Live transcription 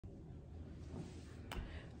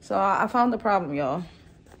So I found the problem, y'all.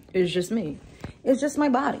 It's just me. It's just my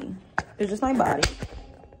body. It's just my body.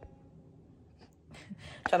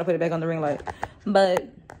 Trying to put it back on the ring light. But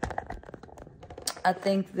I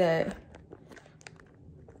think that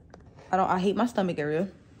I hate my stomach area.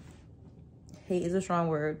 Hate is a strong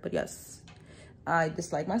word, but yes, I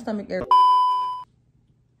dislike my stomach area.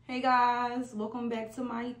 Hey guys, welcome back to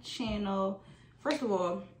my channel. First of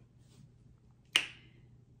all,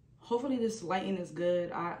 hopefully this lighting is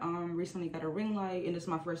good. I recently got a ring light and it's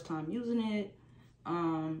my first time using it.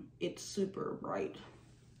 It's super bright,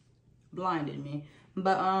 blinded me,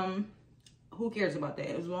 but who cares about that?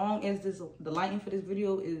 As long as the lighting for this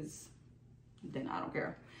video is, then I don't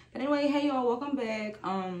care. But anyway, hey y'all, welcome back.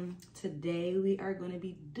 Today we are going to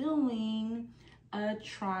be doing a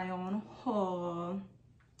try on haul.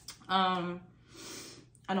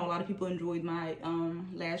 I know a lot of people enjoyed my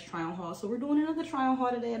last try on haul, so we're doing another try on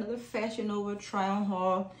haul today, another Fashion Nova try on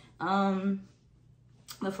haul.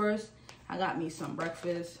 But first, I got me some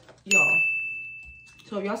breakfast, y'all.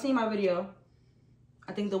 So if y'all seen my video,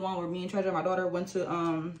 I think the one where me and Treasure, my daughter, went to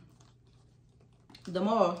the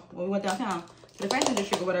mall when we went downtown to the fashion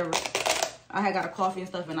district or whatever. I had got a coffee and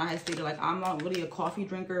stuff, and I had stated like I'm not really a coffee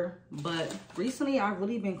drinker, but recently I've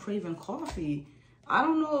really been craving coffee. I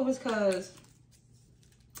don't know if it's because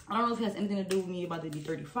I don't know if it has anything to do with me about to be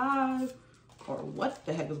 35 or what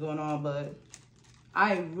the heck is going on, but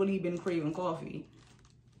I've really been craving coffee.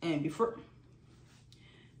 And before,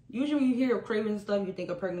 usually when you hear of craving stuff, you think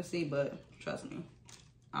of pregnancy, but trust me,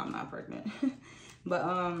 I'm not pregnant. But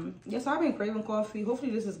yes, I've been craving coffee.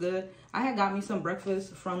 Hopefully this is good. I had got me some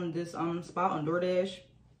breakfast from this spot on DoorDash.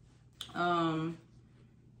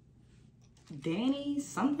 Danny's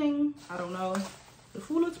something, I don't know. The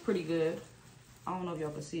food looks pretty good. I don't know if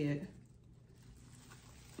y'all can see it.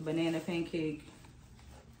 Banana pancake.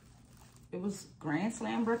 It was Grand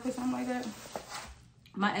Slam breakfast, something like that.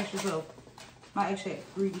 My extra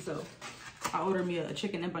greedy self. I ordered me a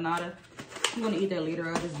chicken empanada. I'm gonna eat that later.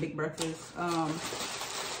 I had this big breakfast.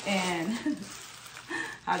 And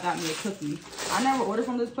I got me a cookie. I never ordered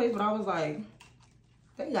from this place, but I was like,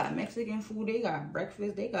 they got Mexican food, they got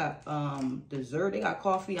breakfast, they got dessert, they got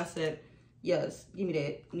coffee. I said, yes, give me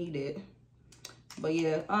that, need it. But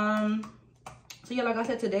yeah, so yeah, like I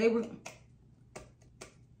said, today we're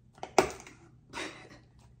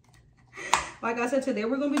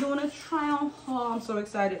gonna be doing a try on haul. I'm so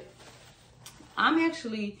excited. I'm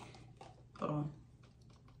actually, hold on.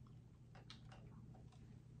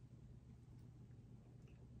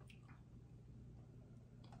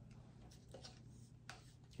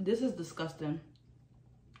 This is disgusting.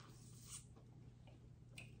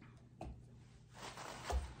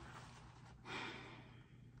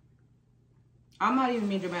 I'm not even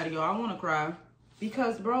being dramatic, y'all. I want to cry.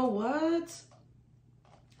 Because, bro, what?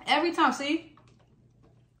 Every time, see?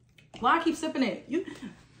 Why I keep sipping it?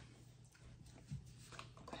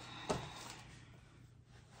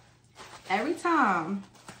 Every time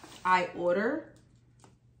I order,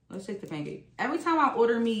 let's take the pancake. Every time I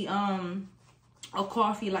order me a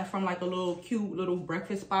coffee, like from like a little cute little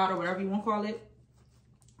breakfast spot or whatever you want to call it,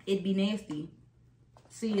 it'd be nasty.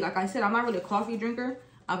 See, like I said, I'm not really a coffee drinker.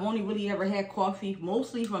 I've only really ever had coffee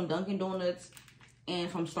mostly from Dunkin' Donuts and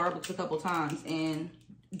from Starbucks a couple times. And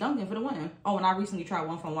Dunkin' for the win. Oh, and I recently tried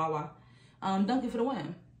one from Wawa. Dunkin' for the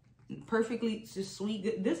win. Perfectly just sweet.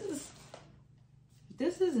 Good.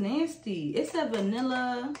 This is nasty. It's a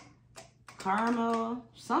vanilla, caramel,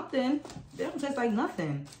 something. They don't taste like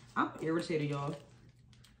nothing. I'm irritated, y'all.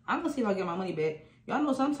 I'm gonna see if I get my money back. Y'all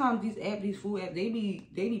know sometimes these food apps, they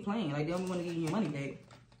be playing. Like they don't want to give you your money back.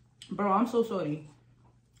 Bro, I'm so sorry.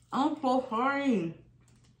 I'm so sorry.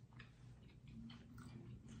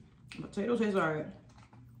 Potato tastes alright.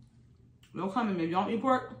 No comment if you don't eat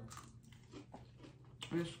pork.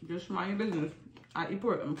 Just mind your business. I eat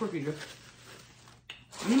pork. I'm a pork eater.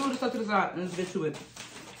 Let me move this stuff to the side and let's get to it.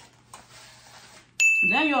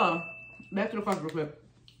 Then y'all, back to the coffee real quick.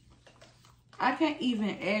 I can't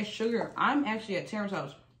even add sugar. I'm actually at Terrence's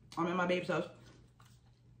house. I'm at my baby's house.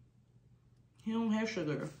 He don't have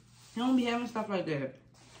sugar. He don't be having stuff like that.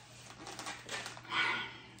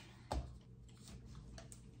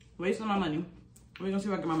 Wasting my money. We're gonna see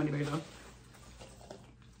if I get my money back though.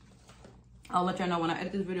 I'll let y'all know when I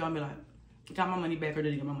edit this video. I'll be like, got my money back or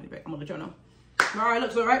didn't get my money back. I'm gonna let y'all know. All right,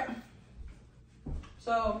 looks all right.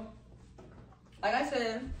 So, like I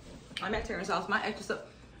said, I'm at Terrence's house. My extra stuff.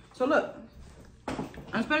 So look,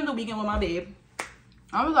 I'm spending the weekend with my babe.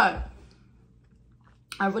 I was like,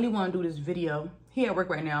 I really want to do this video. Here at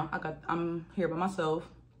work right now. I'm here by myself.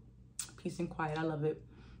 Peace and quiet. I love it.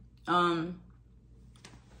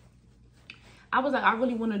 I was like, I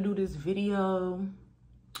really want to do this video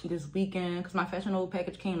this weekend because my Fashion Nova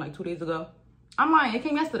package came like 2 days ago. I'm lying, it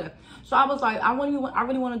came yesterday. So I was like, I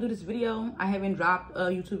really want to do this video. I haven't dropped a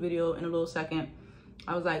YouTube video in a little second.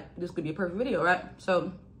 I was like, this could be a perfect video, right?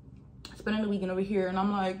 So spending the weekend over here, and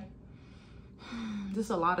I'm like, this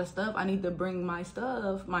is a lot of stuff. I need to bring my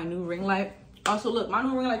stuff, my new ring light. Also, look, my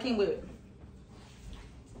new ring light came with,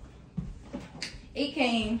 it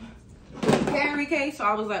came with a carry case. So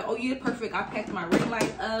I was like, oh yeah, perfect. I packed my ring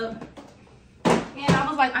light up. And I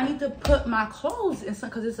was like, I need to put my clothes in some,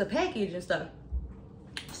 because it's a package and stuff.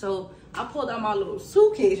 So I pulled out my little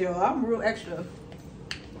suitcase, y'all. I'm real extra.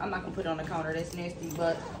 I'm not gonna put it on the counter, that's nasty,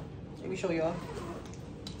 but let me show y'all.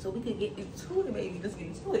 So we could get into it, baby. Let's get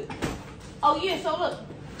into it. Oh yeah, so look,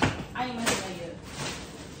 I ain't mentioned that yet.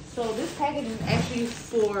 So this package is actually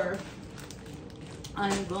for,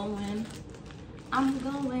 I'm going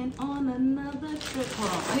on another trip. Hold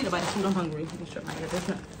on, I need to buy food, I'm hungry. Let me strap my hair.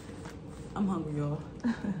 I'm hungry, y'all.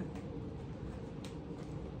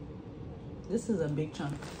 This is a big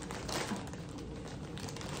chunk.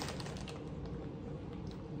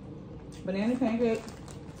 Banana pancake.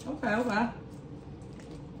 Okay, okay.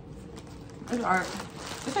 It's alright.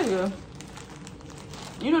 It's pretty good.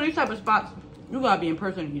 You know, these type of spots, you gotta be in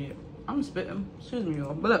person to eat it. I'm spitting. Excuse me,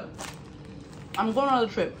 y'all. But look, I'm going on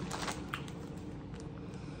another trip.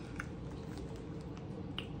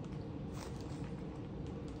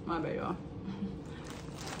 My bad, y'all.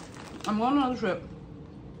 I'm going on another trip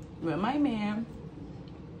with my man.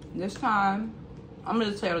 This time, I'm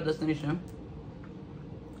gonna tell you the destination.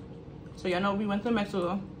 So y'all know we went to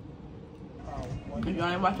Mexico. If y'all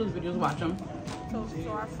ain't watch those videos, watch them. So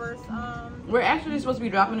our first we're actually supposed to be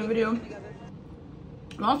dropping a video.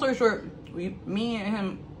 Long story short, me and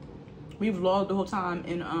him, we vlogged the whole time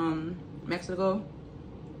in Mexico,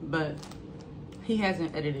 but he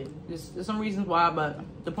hasn't edited. There's some reasons why, but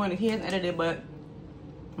the point is he hasn't edited. But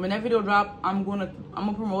when that video drop, I'm gonna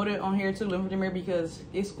promote it on here too, Live for the Mirror, because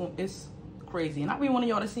it's crazy. And I really want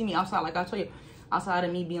y'all to see me outside, like I told you, outside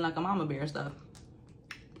of me being like a mama bear and stuff.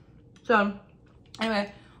 So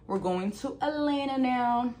anyway, we're going to Atlanta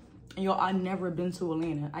now. And y'all, I've never been to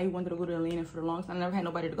Atlanta. I wanted to go to Atlanta for the longest time. I never had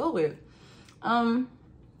nobody to go with. But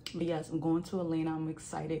yes, I'm going to Atlanta. I'm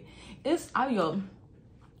excited. I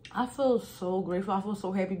feel so grateful. I feel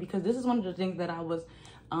so happy because this is one of the things that I was,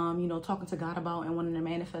 you know, talking to God about and wanting to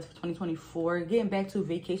manifest for 2024. Getting back to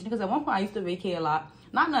vacation. Because at one point I used to vacate a lot.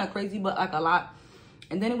 Not crazy, but like a lot.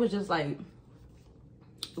 And then it was just like,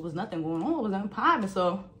 it was nothing going on. It was nothing popping.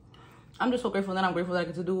 So I'm just so grateful that I'm grateful that I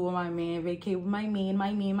get to do with my man, vacate with my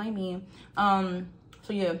man.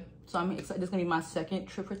 So yeah, so I'm excited. This is gonna be my second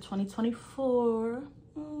trip for 2024.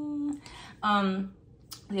 Yeah,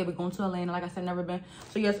 we're going to Atlanta. Like I said, never been.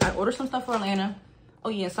 So yes, I ordered some stuff for Atlanta. Oh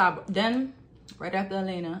yeah, so then right after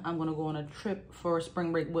Atlanta, I'm gonna go on a trip for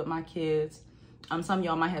spring break with my kids. Some of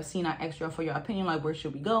y'all might have seen I asked y'all for your opinion, like where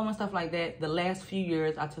should we go and stuff like that. The last few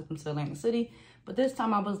years, I took them to Atlantic City, but this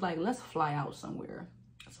time I was like, let's fly out somewhere.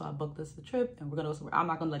 So I booked this trip, and we're gonna go somewhere. I'm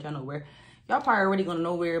not gonna let y'all know where. Y'all probably already gonna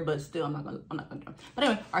know where, but still, I'm not gonna. But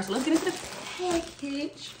anyway, all right. So let's get into the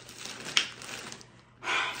package.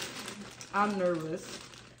 I'm nervous.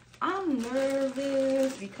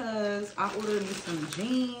 Because I ordered me some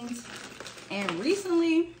jeans, and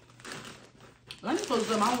recently, let me close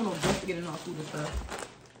them. I don't know if just getting all food and stuff.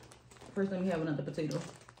 First, let me have another potato.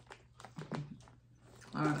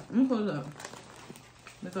 All right, let me close up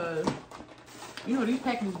because you know these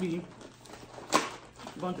packages be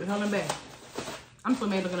going through hell and back. I'm so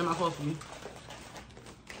mad looking at my coffee.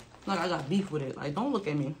 Like I got beef with it. Like don't look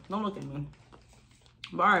at me. Don't look at me.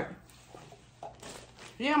 But all right.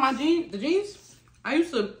 Yeah, the jeans. I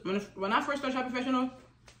used to when I first started shopping professional,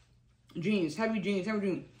 jeans, heavy jeans,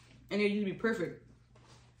 and they used to be perfect.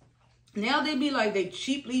 Now they be like they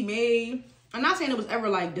cheaply made. I'm not saying it was ever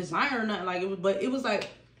like designer or nothing like it was, but it was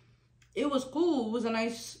like it was cool. It was a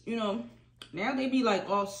nice, you know. Now they be like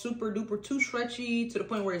all super duper too stretchy to the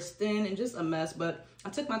point where it's thin and just a mess. But I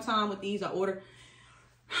took my time with these. I ordered.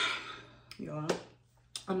 Y'all,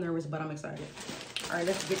 I'm nervous, but I'm excited. All right,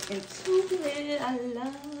 let's get into it.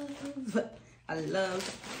 I love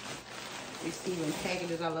receiving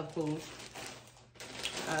packages. I love clothes.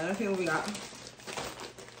 Let's see what we got.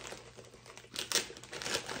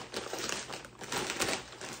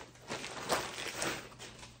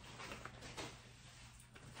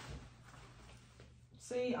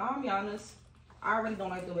 See, I'll be honest. I really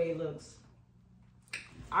don't like the way it looks.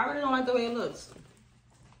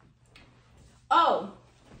 Oh.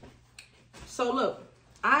 So look,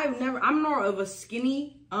 I'm more of a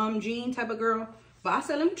skinny jean type of girl, but I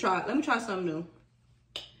said let me try something new.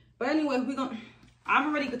 But anyway, I'm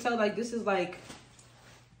already could tell like this is like,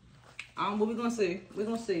 what we gonna see? We're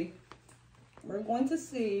gonna see. We're going to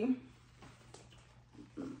see.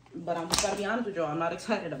 But I'm just gotta be honest with y'all. I'm not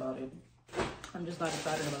excited about it. I'm just not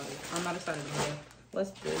excited about it. I'm not excited about it.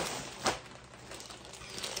 What's this?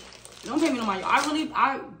 Don't pay me no mind.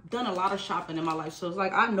 I've done a lot of shopping in my life, so it's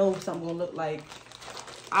like I know something gonna look like.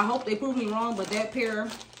 I hope they prove me wrong, but that pair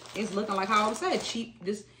is looking like how I said, cheap.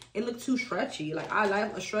 It looked too stretchy. Like I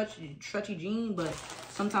like a stretchy jean, but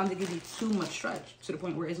sometimes it gives you too much stretch to the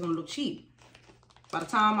point where it's gonna look cheap. By the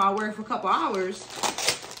time I wear it for a couple hours,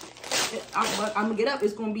 I'm gonna get up,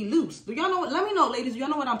 it's gonna be loose. Do y'all know what? Let me know, ladies. Do y'all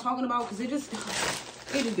know what I'm talking about? Because it just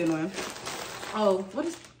get annoying. Oh, what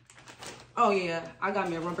is? Oh yeah, I got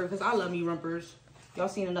me a romper because I love me rompers. Y'all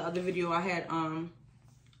seen in the other video I had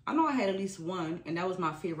I know I had at least one, and that was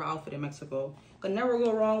my favorite outfit in Mexico. Could never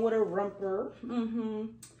go wrong with a romper.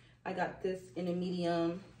 I got this in a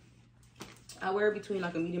medium. I wear it between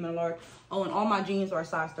like a medium and a large. Oh, and all my jeans are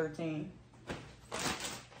size 13.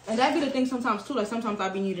 And that be the thing sometimes too. Like sometimes I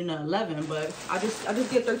be needing an 11, but I just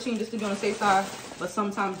get 13 just to be on the safe side. But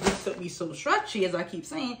sometimes this be so stretchy, as I keep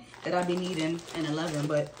saying, that I be needing an 11.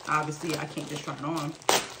 But obviously I can't just try it on.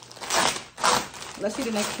 Let's see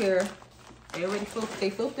the next pair. They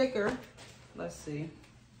feel thicker. Let's see.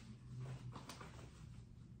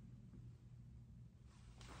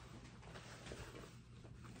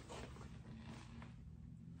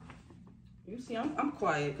 You see, I'm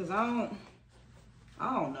quiet because I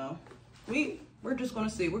don't know. We're just gonna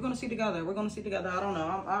see. We're gonna see together. We're gonna see together. I don't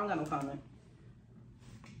know. I don't got no comment.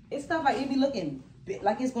 It's stuff like it be looking big,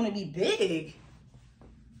 like it's gonna be big.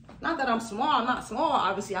 Not that I'm small. I'm not small.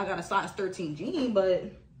 Obviously, I got a size 13 jean,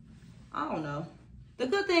 but I don't know. The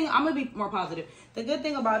good thing, I'm gonna be more positive. The good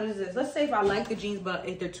thing about it is this. Let's say if I like the jeans, but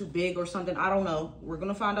if they're too big or something, I don't know. We're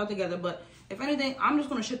gonna find out together. But if anything, I'm just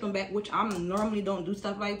gonna ship them back, which I normally don't do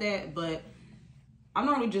stuff like that. But I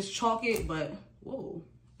normally just chalk it. But whoa,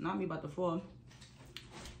 not me about to fall.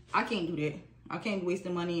 I can't do that. I can't be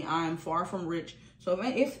wasting money. I am far from rich. So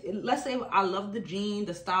if let's say I love the jean,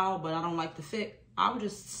 the style, but I don't like the fit, I would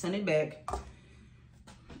just send it back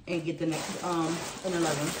and get the next an 11.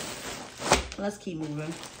 Let's keep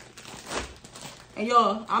moving. And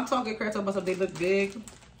y'all, I'm talking crap about stuff. They look big.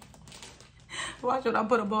 Watch when I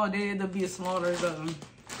put a ball, they end up being smaller or something.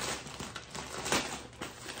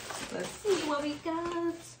 Let's see what we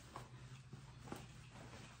got.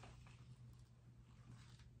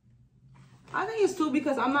 I think it's too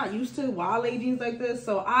because I'm not used to wide leg jeans like this,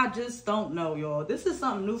 so I just don't know, y'all. This is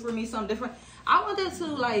something new for me, something different. I want that to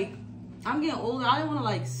like, I'm getting older. I didn't want to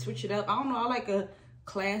like switch it up. I don't know. I like a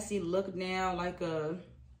classy look now, like a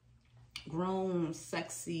grown,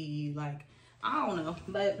 sexy, like, I don't know,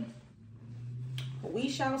 but we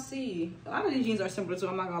shall see. A lot of these jeans are simpler too,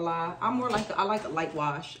 I'm not gonna lie. I'm more like, I like a light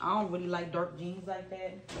wash. I don't really like dark jeans like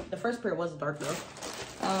that. The first pair was dark though.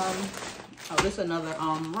 Oh, this is another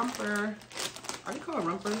romper. Are they called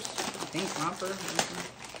rompers? I think romper.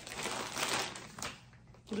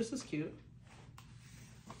 Oh, this is cute.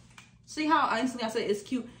 See how instantly I said it's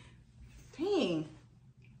cute? Dang.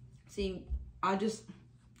 See, I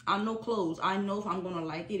know clothes. I know if I'm gonna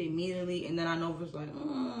like it immediately, and then I know if it's like,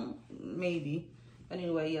 maybe. But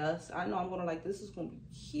anyway, yes, I know I'm gonna like this. This is gonna be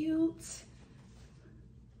cute.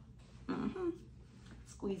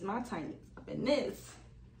 Squeeze my tiny up in this.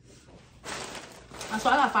 So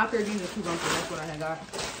I got 5 pair of jeans and 2 rompers. That's what I had got.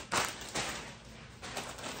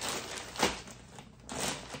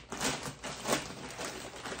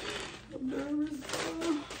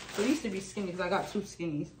 So these to be skinny because I got 2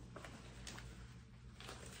 skinnies.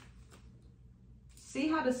 See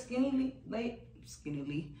how the skinny legs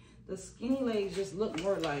just look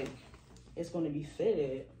more like it's gonna be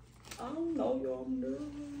fitted. I don't know, y'all.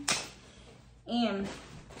 And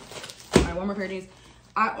all right, one more pair of jeans.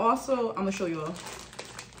 I'm gonna show you all.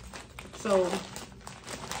 So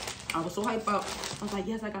I was so hyped out. I was like,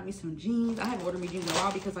 yes, I got me some jeans. I haven't ordered me jeans in a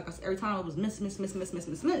while because like every time it was miss. Let's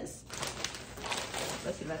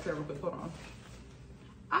see that pair real quick. Hold on.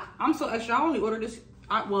 I'm so extra. I only ordered this.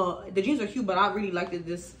 Well, the jeans are cute, but I really liked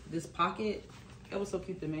this pocket. It was so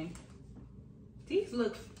cute to me. These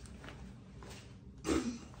look,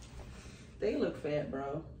 they look fat,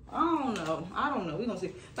 bro. I don't know. We're gonna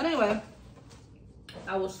see. But anyway,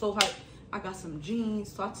 I was so hyped. I got some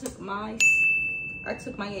jeans. So I took my ass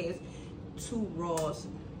to Ross.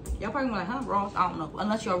 Y'all probably like, huh, Ross? I don't know.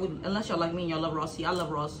 Unless y'all like me and y'all love Ross. See, I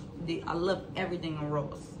love Ross. I love everything on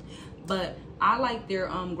Ross. But I like their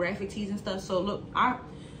graphic tees and stuff. So look, I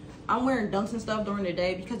I'm wearing dunks and stuff during the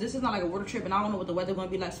day because this is not like a water trip and I don't know what the weather's gonna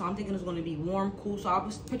be like. So I'm thinking it's gonna be warm, cool. So I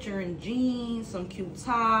was picturing jeans, some cute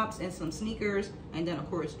tops, and some sneakers, and then of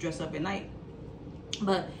course dress up at night.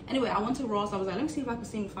 But anyway, I went to Ross. I was like, let me see if I can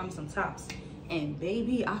find me some tops. And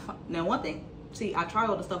baby, now one thing. See, I try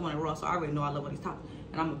all the stuff on at Ross, so I already know I love all these tops.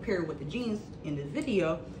 And I'm gonna pair it with the jeans in this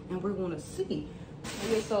video, and we're gonna see.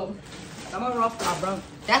 Okay, so I'm at Ross.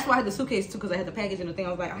 That's why I had the suitcase too, because I had the package and the thing.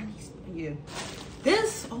 I was like, I need some, yeah.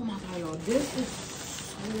 This, oh my god, y'all, this is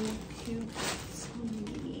so cute to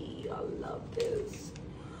me. I love this.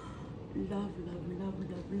 Love, love, love,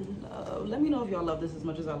 love, love. Let me know if y'all love this as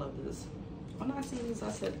much as I love this. When I seen this,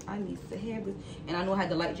 I said I need to have this, and I know I had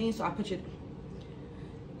the light jeans, so I pictured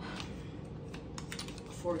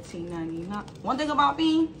 $14.99. One thing about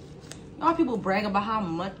me, y'all people brag about how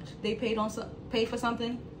much they paid for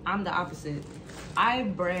something. I'm the opposite. I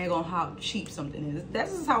brag on how cheap something is.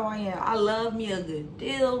 This is how I am. I love me a good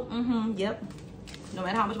deal. Yep. No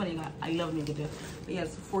matter how much money you got, I love me a good deal. But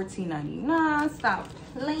yes, $14.99. Stop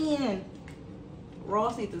playing.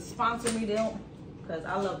 Ross needs to sponsor me, because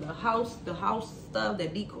I love the house stuff, the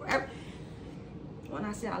decor. When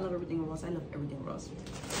I say I love everything Ross, I love everything Ross.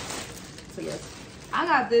 So yes, I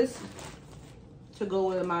got this to go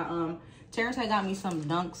with my Terrence had got me some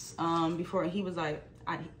dunks before, and he was like,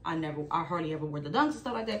 I hardly ever wear the dunks and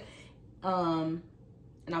stuff like that. And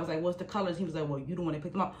I was like, what's the colors? He was like, well, you don't want to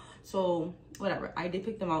pick them out. So whatever, I did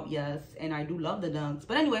pick them out, yes, and I do love the dunks.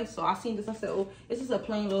 But anyway, so I seen this, I said, oh, this is a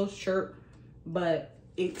plain little shirt, but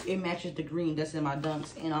it matches the green that's in my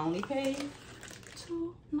dunks, and I only paid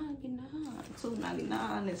 $2.99.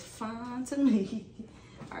 $2.99 is fine to me.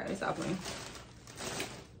 All right, let's stop playing.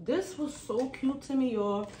 This was so cute to me,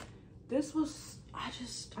 y'all. This was, I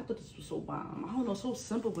thought this was so bomb. I don't know, so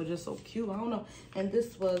simple, but just so cute. I don't know. And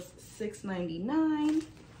this was $6.99.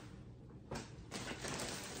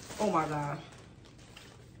 Oh my God.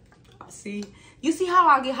 See, you see how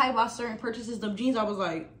I get hyped about certain purchases? Them jeans, I was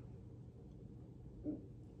like,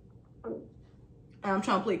 and I'm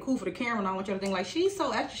trying to play cool for the camera, and I want y'all to think like she's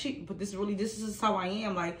so extra. But this is how I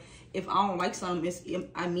am. Like, if I don't like something, it's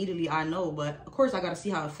immediately I know. But of course, I gotta see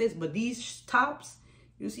how it fits. But these tops,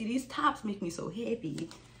 you see, these tops make me so happy.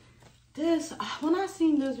 This, when I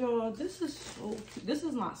seen this, y'all, this is so cute. This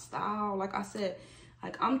is my style. Like I said,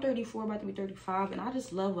 like I'm 34, about to be 35, and I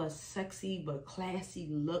just love a sexy but classy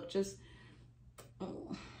look. Just,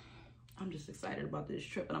 I'm just excited about this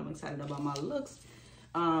trip, and I'm excited about my looks.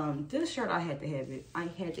 This shirt, I had to have it. I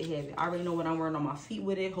had to have it. I already know what I'm wearing on my feet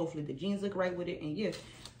with it. Hopefully the jeans look right with it. And yeah,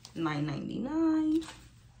 $9.99.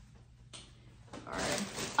 All right.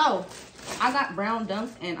 Oh, I got brown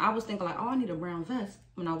dunks, and I was thinking like, oh, I need a brown vest.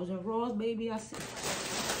 When I was in Ross, baby, I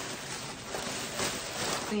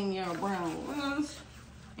seen y'all brown ones.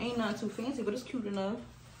 Ain't nothing too fancy, but it's cute enough.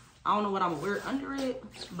 I don't know what I'm gonna wear under it,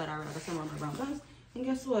 but I got some of my brown vest. And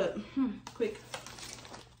guess what? Quick,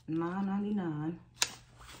 $9.99.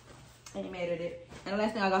 Ain't mad at it. And the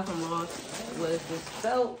last thing I got from Ross was this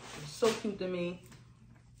belt. It's so cute to me.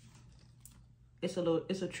 It's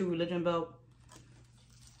a True Religion belt.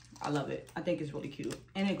 I love it. I think it's really cute.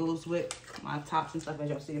 And it goes with my tops and stuff, as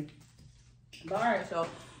y'all see. But all right,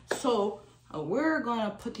 so we're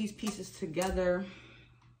gonna put these pieces together.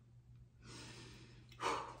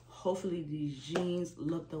 Hopefully these jeans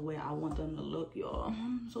look the way I want them to look, y'all.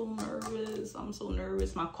 I'm so nervous. I'm so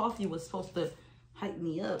nervous. My coffee was supposed to hype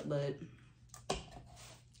me up, but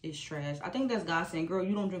it's trash. I think that's God saying, girl,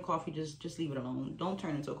 you don't drink coffee, just leave it alone. Don't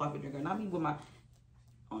turn into a coffee drinker. Not me with my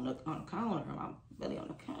on the counter, my belly on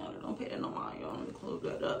the counter. Don't pay that no mind, y'all. Let me close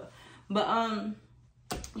that up. But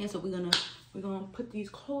yeah, so we're gonna put these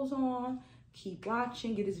clothes on. Keep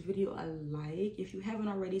watching, give this video a like. If you haven't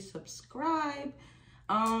already, subscribe.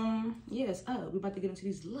 Yes, we're about to get into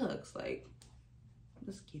these looks. Like,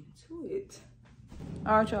 let's get into it.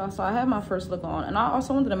 All right, y'all, so I have my first look on, and I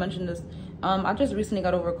also wanted to mention this. I just recently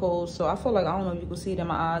got over a cold, so I feel like, I don't know if you can see it in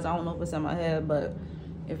my eyes, I don't know if it's in my head, but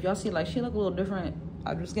if y'all see, like, she look a little different.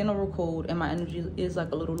 I'm just getting over a cold, and my energy is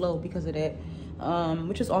like a little low because of that,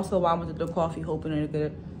 which is also why I went to the coffee, hoping it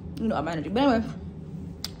could, you know, up my energy. But anyway,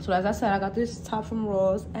 so as I said, I got this top from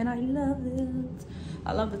Ross, and I love it.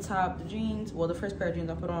 I love the top, the jeans, well, the first pair of jeans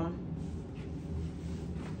I put on.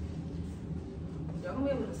 Y'all gonna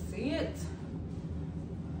be able to see it?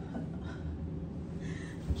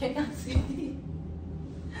 Can y'all see?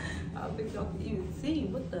 I don't think y'all can even see.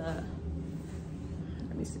 What the?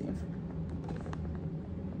 Let me see.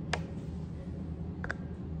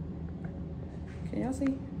 Can y'all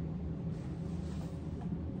see?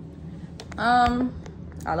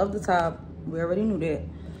 I love the top. We already knew that.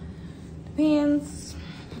 The pants.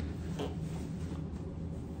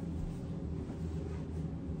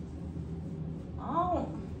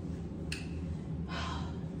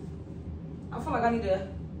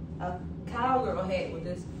 a cowgirl hat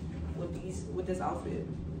with this outfit.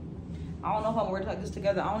 I don't know if I'm gonna wear this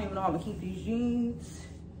together. I don't even know how I'm gonna keep these jeans.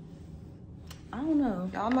 I don't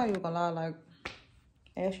know. I'm not even gonna lie, like,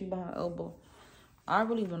 Ashley behind elbow. I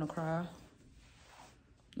really wanna cry.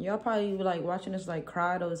 Y'all probably like watching this like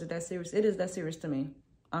cry though. Is it that serious? It is that serious to me.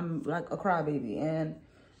 I'm like a crybaby, and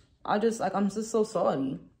I'm just so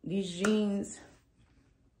salty. These jeans,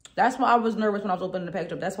 that's why I was nervous when I was opening the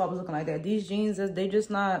package up. That's why I was looking like that. These jeans, they just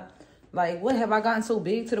not, like, what have I gotten so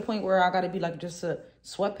big to the point where I gotta be like just a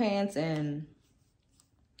sweatpants and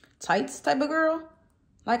tights type of girl?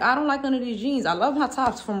 Like, I don't like none of these jeans. I love my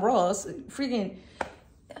tops from Ross. Freaking,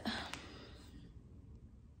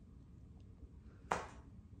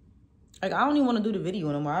 like, I don't even want to do the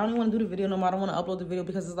video no more. I don't even want to do the video no more. I don't want to upload the video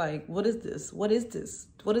because it's like, what is this? What is this?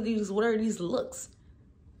 What are these looks?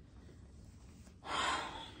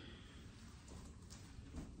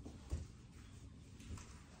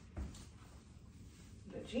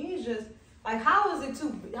 The jeans just, like, how is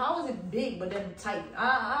it big but then tight?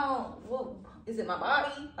 I don't, what, is it my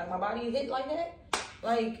body? Like, my body hit like that?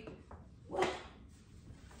 Like, what?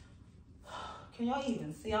 Can y'all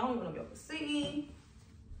even see? I don't even know if y'all can see.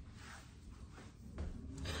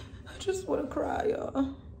 I just want to cry,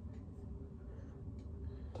 y'all.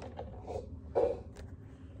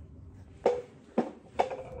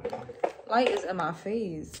 Light is in my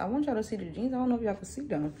face. I want y'all to see the jeans. I don't know if y'all can see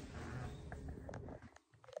them.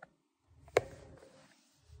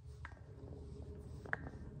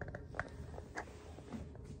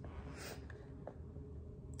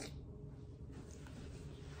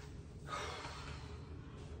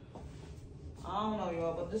 I don't know,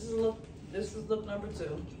 y'all, but this is look number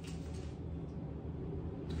 2.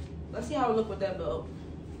 Let's see how it look with that belt.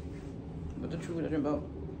 With the True Religion belt.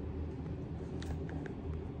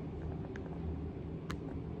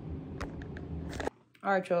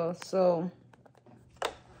 All right, y'all. So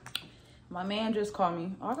my man just called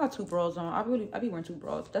me. Oh, I got 2 bras on. I be wearing 2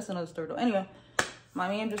 bras. That's another story though. Anyway, my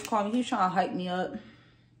man just called me. He's trying to hype me up.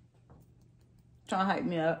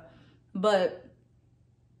 But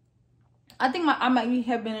I think I might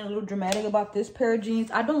have been a little dramatic about this pair of jeans.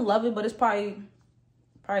 I don't love it, but it's probably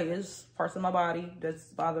is parts of my body that's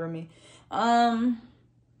bothering me. I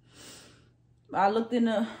looked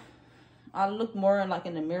more in like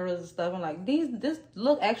in the mirrors and stuff, and like this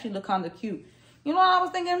look actually look kind of cute. You know what I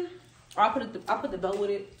was thinking? Or I put the belt with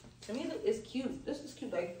it. To me, it's cute. This is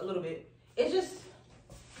cute, like a little bit. It's just,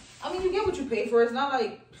 I mean, you get what you pay for. It's not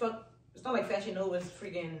like Fashion Nova's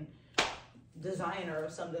freaking designer or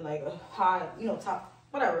something, like a high, you know, top,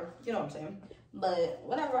 whatever. You know what I'm saying? But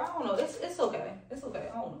whatever, I don't know. It's okay. It's okay.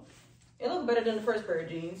 I don't know. It looks better than the first pair of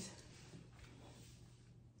jeans.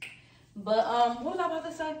 But what was I about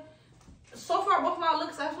to say? So far, both my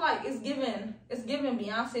looks, I feel like it's giving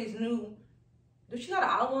Beyonce's new. Does she got an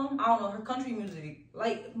album? I don't know, her country music.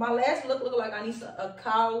 Like, my last look looked like I need a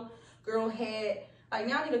cowgirl hat. Like,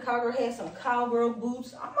 now I need a cowgirl hat, some cowgirl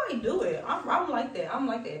boots. I might do it. I'm like that. I'm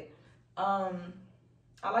like that.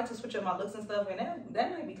 I like to switch up my looks and stuff, and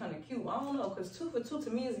that might be kind of cute. I don't know, because 2 for 2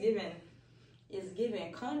 to me is giving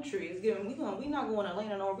country. It's giving, we not going to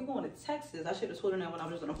Atlanta, nor we going to Texas. I should have told her that when I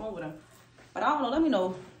was just on the phone with him. But I don't know. Let me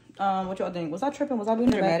know what y'all think. Was I tripping? Was I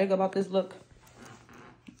being dramatic about this look?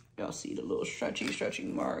 Y'all see the little stretchy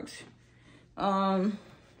marks.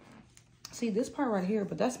 See this part right here,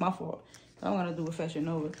 but that's my fault. I don't gotta do with Fashion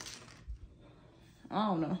Nova. I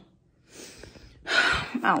don't know.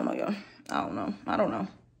 I don't know, y'all. I don't know.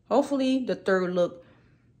 Hopefully the third look.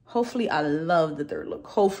 Hopefully I love the third look.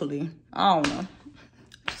 Hopefully. I don't know.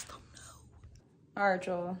 I just don't know. All right,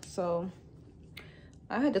 y'all. So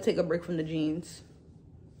I had to take a break from the jeans.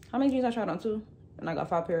 How many jeans I tried on? 2, and I got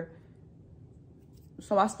 5 pair.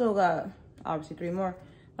 So I still got obviously 3 more.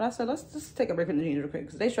 But I said let's just take a break from the jeans real quick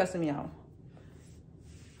because they stressing me out.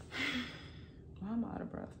 Why am I out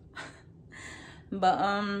of breath? But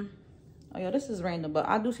oh yeah, this is random. But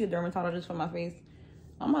I do see a dermatologist for my face.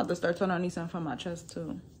 I'm about to start turning on these some for my chest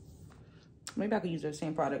too. Maybe I could use the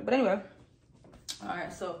same product. But anyway, all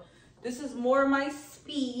right. So this is more my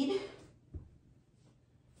speed.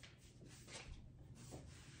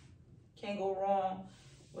 Can't go wrong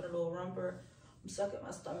with a little romper. I'm sucking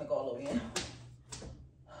my stomach all the way in.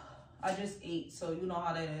 I just ate, so you know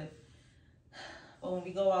how that is. But when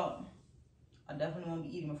we go out, I definitely won't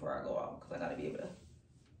be eating before I go out because I gotta be able to.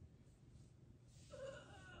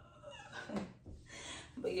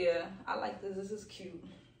 But yeah, I like this. This is cute.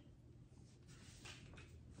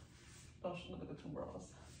 Oh, look at the 2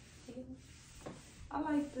 bras. I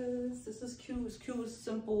like this. This is cute. It's cute. It's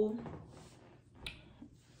simple.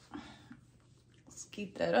 Let's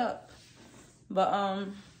keep that up. But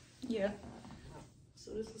yeah.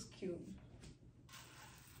 So this is cute.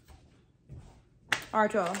 All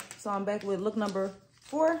right, y'all. So I'm back with look number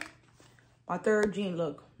 4. My third jean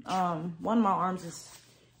look. One of my arms is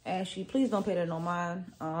ashy. Please don't pay that no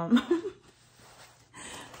mind.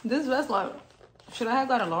 This vest, like, should I have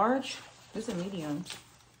got a large? This is a medium.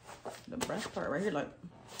 The breast part right here, like,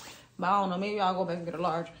 but I don't know. Maybe I'll go back and get a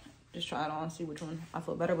large. Just try it on, see which one I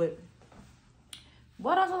feel better with.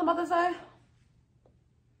 What else was I about to say?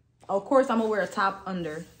 Oh, of course, I'm gonna wear a top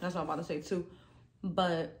under. That's what I'm about to say too.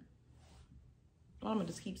 But I'm gonna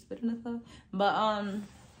just keep spitting this stuff. But I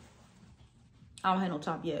don't have no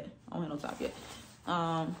top yet.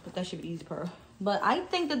 But that should be easy, pearl. But I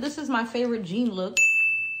think that this is my favorite jean look.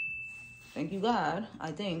 Thank you, God.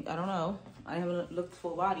 I think. I don't know. I haven't looked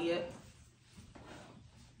full body yet.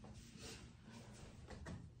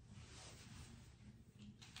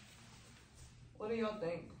 What do y'all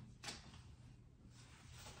think?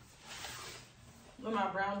 Look at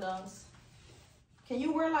my brown dunks. Can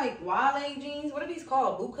you wear like wide leg jeans? What are these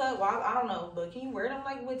called? Boot cut? Wild? I don't know. But can you wear them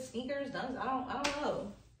like with sneakers, dunks? I don't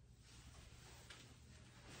know.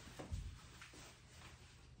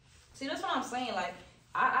 See, that's what I'm saying. Like,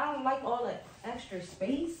 I don't like all that extra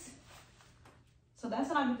space. So that's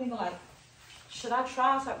what I'm thinking, like, should I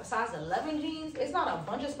try size 11 jeans? It's not a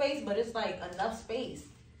bunch of space, but it's like enough space.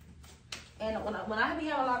 And when I be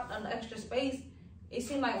having a lot of extra space, it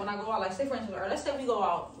seems like when I go out, like say for instance, or let's say we go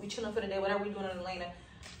out, we chilling for the day, whatever we doing in Atlanta,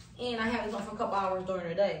 and I have this on for a couple hours during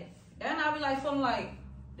the day. Then I be like feeling like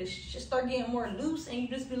this shit start getting more loose and you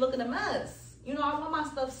just be looking a mess. You know, I want my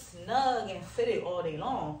stuff snug and fitted all day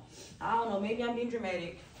long. I don't know, maybe I'm being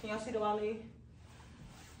dramatic. Can y'all see the Wale?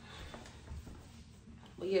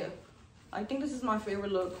 But yeah, I think this is my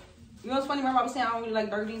favorite look. You know what's funny? Remember I was saying I don't really like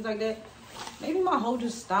dark jeans like that? Maybe my whole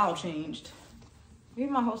style changed. Maybe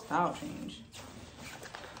my whole style changed.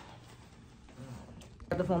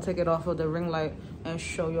 I the phone, take it off of the ring light and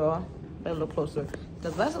show y'all a little closer.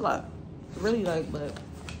 Because that's a lot. Really like, but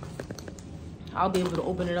I'll be able to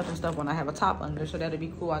open it up and stuff when I have a top under. So that'd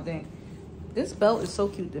be cool, I think. This belt is so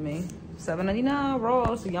cute to me. $7.99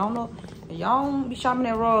 Ross. So y'all know, if y'all don't be shopping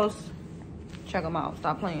at Ross, check them out.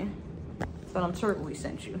 Stop playing. So them turquoise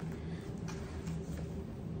sent you.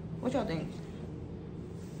 What y'all think?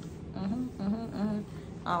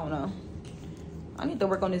 I don't know. I need to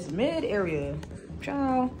work on this mid area.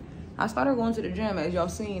 Child, I started going to the gym as y'all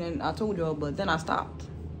seen and I told y'all, but then I stopped.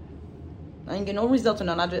 I didn't get no results or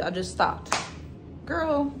none. I just stopped.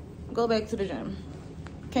 Girl, go back to the gym.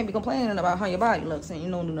 Can't be complaining about how your body looks and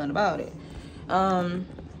you don't do nothing about it.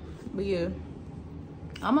 But yeah,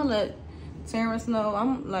 I'm gonna let Terrence know.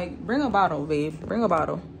 I'm like, bring a bottle, babe. Bring a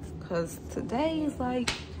bottle. Cause today is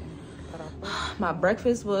like, my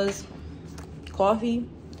breakfast was coffee.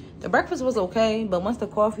 The breakfast was okay, but once the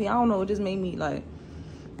coffee, I don't know, it just made me like,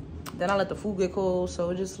 then I let the food get cold,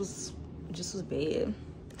 so it just was bad.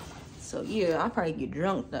 So yeah, I probably get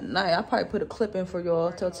drunk that night. I probably put a clip in for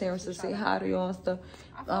y'all, tell Terrence to say hi to y'all and stuff.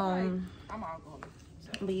 I'm alcoholic.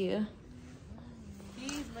 But yeah.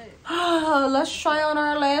 He's lit. Let's try on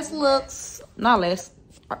our last looks. Not last,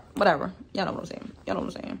 whatever. Y'all know what I'm saying. Y'all know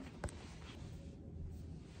what I'm saying.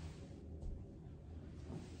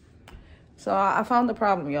 So I found the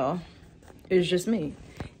problem, y'all. It's just me.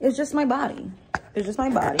 It's just my body. It's just my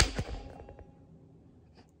body.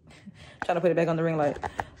 Try to put it back on the ring light.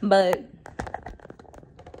 But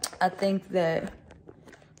I think that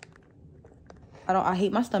I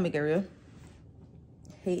hate my stomach area.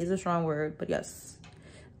 Hate is a strong word, but yes.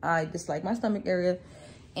 I dislike my stomach area.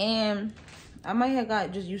 And I might have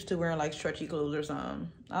got just used to wearing like stretchy clothes or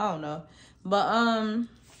something. I don't know. But I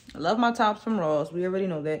love my tops from Ross. We already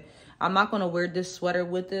know that. I'm not gonna wear this sweater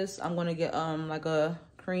with this. I'm gonna get like a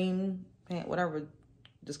cream pant, whatever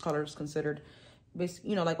this color is considered. Basically,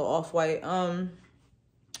 you know, like an off-white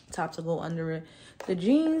top to go under it. The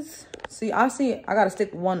jeans, I gotta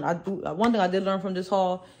stick one. One thing I did learn from this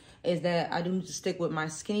haul is that I do need to stick with my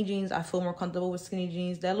skinny jeans. I feel more comfortable with skinny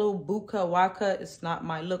jeans. That little boot cut, wide cut, it's not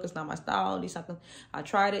my look, it's not my style. At least I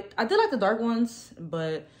tried it. I did like the dark ones,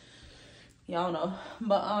 but yeah, I don't know.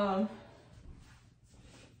 But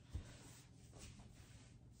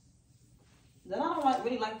then I don't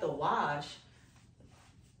really like the wash.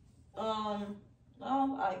 I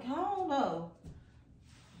don't know.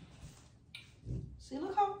 See,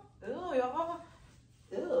 look how, ew, y'all.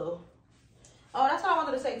 Ew. Oh, that's what I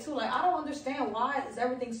wanted to say too. Like, I don't understand why is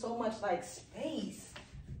everything so much like space.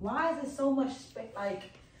 Why is it so much space? Like,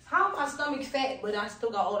 how am my stomach fat, but I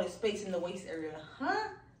still got all this space in the waist area? Huh?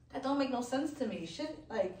 That don't make no sense to me. Shit,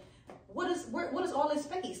 like, what is all this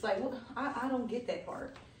space? Like, what? I don't get that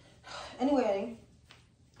part. Anyway,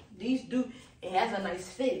 these do, it has a nice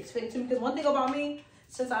fit. It's fitting to me. Because one thing about me,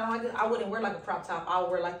 since I don't like this, I wouldn't wear like a crop top. I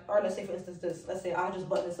would wear like, or let's say for instance this, let's say I'll just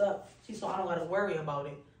button this up. See, so I don't gotta worry about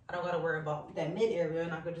it. I don't gotta worry about that mid area,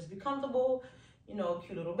 and I could just be comfortable, you know,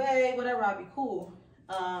 cute little bag, whatever, I'd be cool.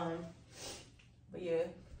 But yeah,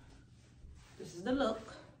 this is the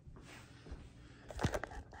look.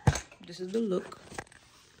 This is the look.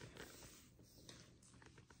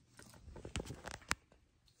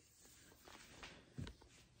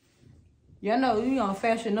 Y'all know, you know,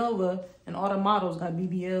 Fashion Nova and all the models got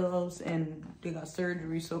BBLs and they got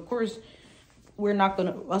surgery. So, of course, we're not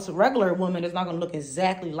going to, us a regular woman is not going to look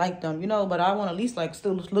exactly like them, you know. But I want to at least, like,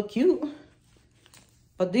 still look cute.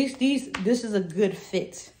 But this is a good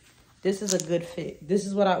fit. This is a good fit. This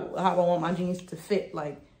is what how I want my jeans to fit.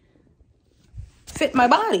 Like, fit my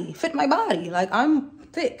body. Fit my body. Like, I'm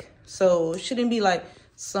thick. So, it shouldn't be, like,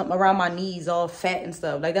 something around my knees all fat and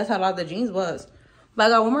stuff. Like, that's how a lot of the jeans was. But I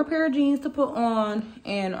got one more pair of jeans to put on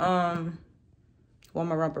and one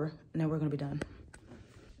more romper, and then we're gonna be done.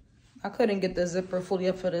 I couldn't get the zipper fully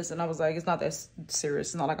up for this, and I was like, it's not that serious.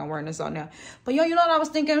 It's not like I'm wearing this out now. But yo, you know what I was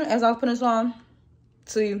thinking as I was putting this on?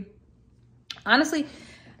 See, honestly,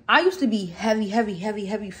 I used to be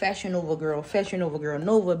heavy Fashion Nova girl,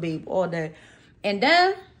 Nova babe, all that. And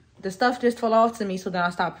then the stuff just fell off to me, so then I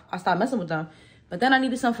stopped messing with them. But then I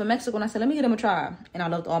needed something from Mexico, and I said, let me get them a try. And I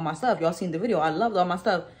loved all my stuff. Y'all seen the video. I loved all my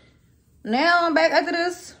stuff. Now I'm back after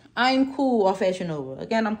this. I'm cool off Fashion Nova.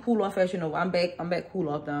 Again, I'm cool off Fashion Nova. I'm back cool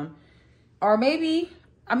off them. Or maybe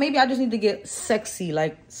I just need to get sexy,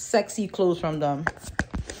 like sexy clothes from them.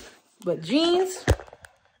 But the jeans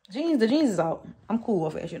is out. I'm cool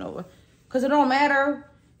off Fashion Nova. Because it don't matter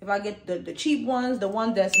if I get the cheap ones, the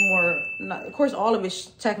one that's more, not, of course, all of it's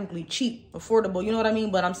technically cheap, affordable, you know what I mean?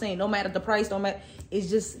 But I'm saying no matter the price, don't matter. It's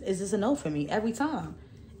just a no for me every time.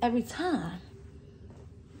 Every time.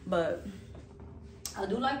 But I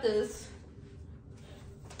do like this.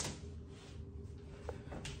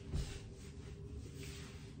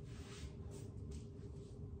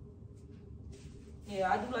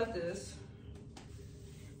 Yeah, I do like this.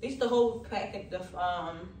 At least the whole packet, the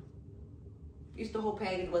whole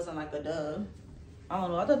package wasn't like a dub. I don't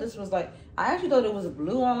know. I thought this was like, I actually thought it was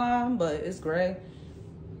blue online, but it's gray.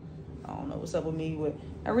 I don't know what's up with me. With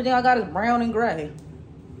everything I got is brown and gray.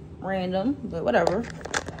 Random, but whatever.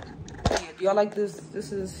 Yeah, do y'all like this?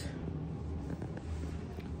 This is,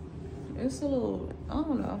 it's a little, I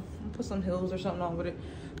don't know. Put some heels or something on with it.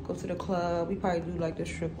 Go to the club. We probably do like the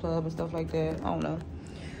strip club and stuff like that. I don't know.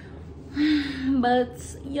 But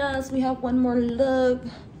yes, we have one more look.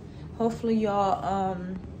 Hopefully y'all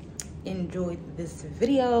enjoyed this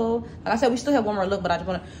video. Like I said, we still have one more look, but I just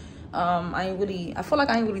want to I feel like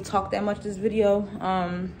I ain't really talked that much this video.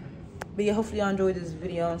 But yeah, hopefully y'all enjoyed this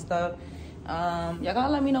video and stuff. Y'all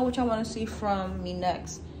gotta let me know what y'all want to see from me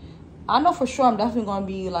next. I know for sure I'm definitely gonna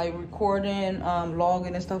be like recording,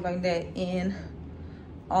 vlogging and stuff like that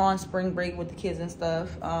on spring break with the kids and stuff.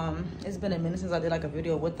 It's been a minute since I did like a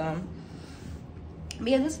video with them. But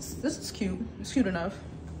yeah, this is cute. It's cute enough.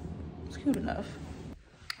 It's cute enough.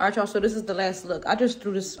 All right, y'all, so this is the last look. I just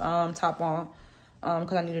threw this top on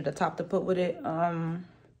because I needed a top to put with it.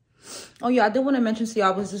 Oh yeah, I did want to mention, see, I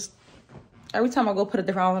was just, every time I go put a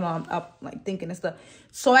different outfit on, I'm like thinking and stuff.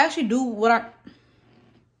 So I actually do what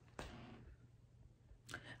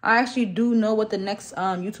I actually do know what the next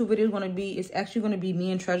YouTube video is going to be. It's actually going to be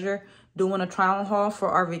me and Treasure doing a try-on haul for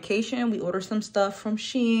our vacation. We ordered some stuff from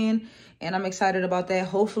Shein, and I'm excited about that.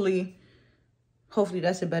 Hopefully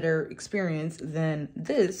that's a better experience than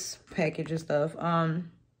this package and stuff.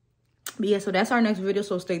 But yeah, so that's our next video,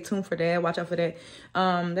 so stay tuned for that. Watch out for that.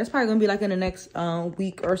 That's probably going to be like in the next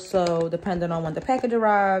week or so, depending on when the package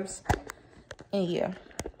arrives. And yeah.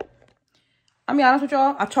 I'm be honest with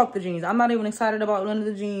y'all, I chalked the jeans. I'm not even excited about none of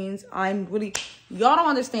the jeans. I'm really, y'all don't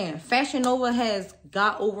understand. Fashion Nova has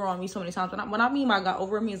got over on me so many times. When I mean by got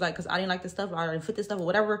over me, is like because I didn't like this stuff, or I didn't fit this stuff or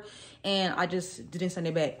whatever, and I just didn't send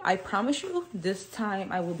it back. I promise you, this time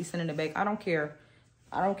I will be sending it back. I don't care.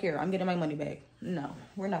 I don't care. I'm getting my money back. No,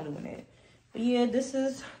 we're not doing that. But yeah, this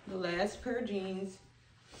is the last pair of jeans.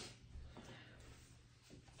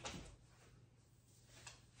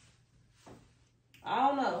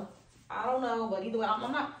 I don't know, but either way, I'm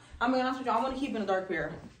going to be honest with y'all, I'm going to keep in the dark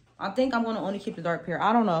pair. I think I'm going to only keep the dark pair.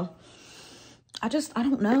 I don't know. I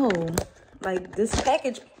don't know. Like, this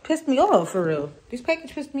package pissed me off, for real. This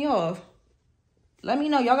package pissed me off. Let me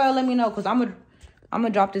know. Y'all got to let me know, because I'm going to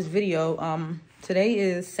drop this video. Today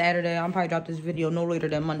is Saturday. I'm probably drop this video no later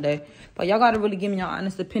than Monday. But y'all got to really give me your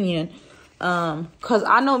honest opinion. Because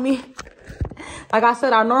I know me. Like I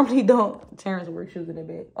said, I normally don't. Terrence wears shoes in the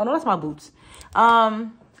bed. Oh, no, that's my boots.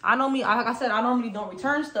 I know me, like I said, I normally don't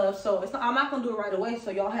return stuff, so I'm not gonna do it right away.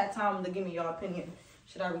 So y'all had time to give me your opinion.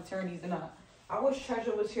 Should I return these or not? I wish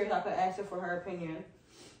Treasure was here so I could ask her for her opinion.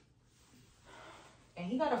 And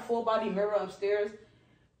he got a full body mirror upstairs.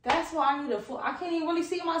 That's why I need a full. I can't even really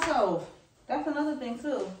see myself. That's another thing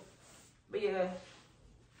too. But yeah,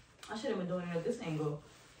 I should have been doing it at this angle.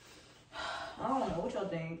 I don't know what y'all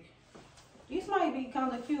think. These might be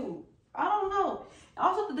kind of cute. I don't know.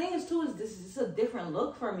 Also, the thing is too is this is a different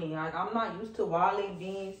look for me. Like I'm not used to wilding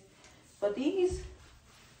beans, but these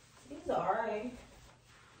are alright.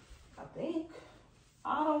 I think.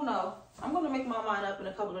 I don't know. I'm gonna make my mind up in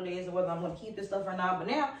a couple of days of whether I'm gonna keep this stuff or not. But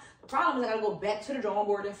now the problem is I gotta go back to the drawing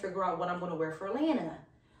board and figure out what I'm gonna wear for Atlanta.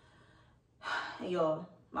 And y'all,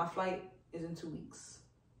 my flight is in 2 weeks.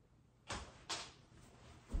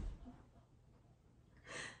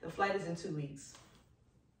 The flight is in 2 weeks.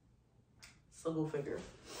 So go figure.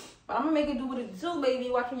 But I'm gonna make it do what it do, baby.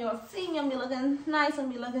 Watching y'all see me, I'm be looking nice, I'm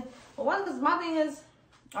be looking. But one, because my thing is,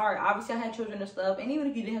 all right, obviously I had children and stuff, and even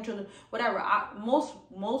if you didn't have children, whatever. Most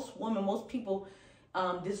women, most people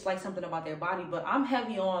dislike something about their body, but I'm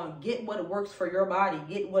heavy on get what works for your body,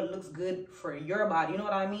 get what looks good for your body. You know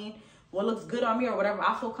what I mean? What looks good on me or whatever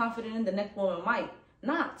I feel confident in, the next woman might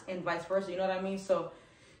not, and vice versa. You know what I mean? So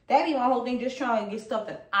that be my whole thing, just trying to get stuff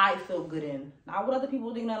that I feel good in. Not what other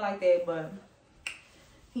people think, not like that, but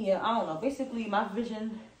yeah, I don't know. Basically, my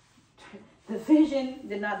vision, this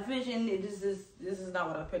is not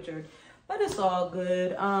what I pictured, but it's all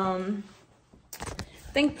good.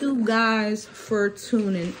 Thank you guys for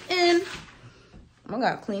tuning in. I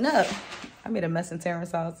gotta clean up. I made a mess in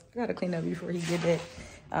Terrence's house. I gotta clean up before he did that.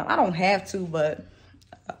 I don't have to, but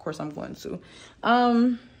of course I'm going to.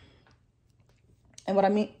 And what I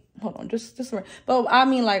mean, hold on, just but I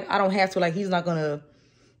mean, like, I don't have to, like, he's not gonna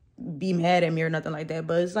be mad at me or nothing like that,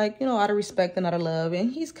 but it's like, you know, out of respect and out of love,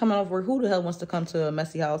 and he's coming off work. Who the hell wants to come to a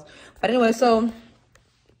messy house? But anyway, so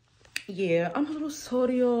yeah, I'm a little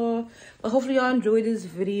sorry, y'all, but hopefully y'all enjoyed this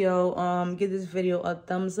video. Give this video a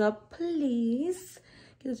thumbs up, please.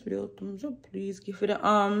 Give this video a thumbs up, please. Give it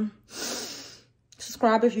a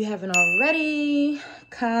subscribe if you haven't already.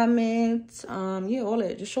 Comment, yeah, all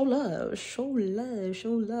that. Just show love, show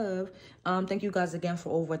love. Thank you guys again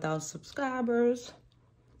for over 1,000 subscribers.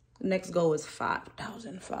 Next goal is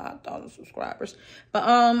 5,000 subscribers. But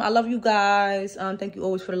I love you guys. Thank you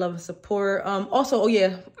always for the love and support. Also, oh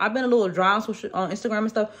yeah, I've been a little dry on Instagram and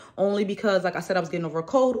stuff, only because, like I said, I was getting over a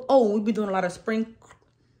cold. Oh, we've been doing a lot of spring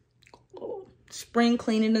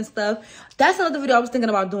cleaning and stuff. That's another video I was thinking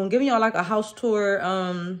about doing, giving y'all like a house tour,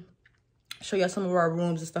 show y'all some of our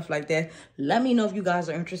rooms and stuff like that. Let me know if you guys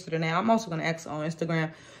are interested in that. I'm also gonna ask on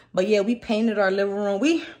Instagram. But yeah, we painted our living room.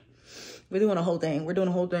 We're doing a whole thing. We're doing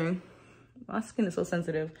a whole thing. My skin is so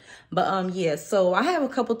sensitive. But yeah, so I have a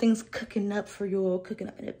couple things cooking up for y'all, cooking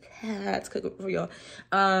up in the past, cooking for y'all.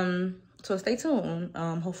 So stay tuned.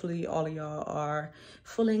 Hopefully all of y'all are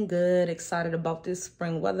feeling good, excited about this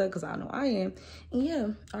spring weather, because I know I am. And yeah,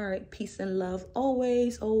 all right, peace and love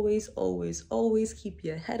always, always, always, always. Keep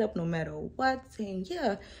your head up no matter what. And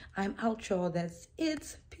yeah, I'm out, y'all. That's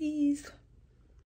it. Peace.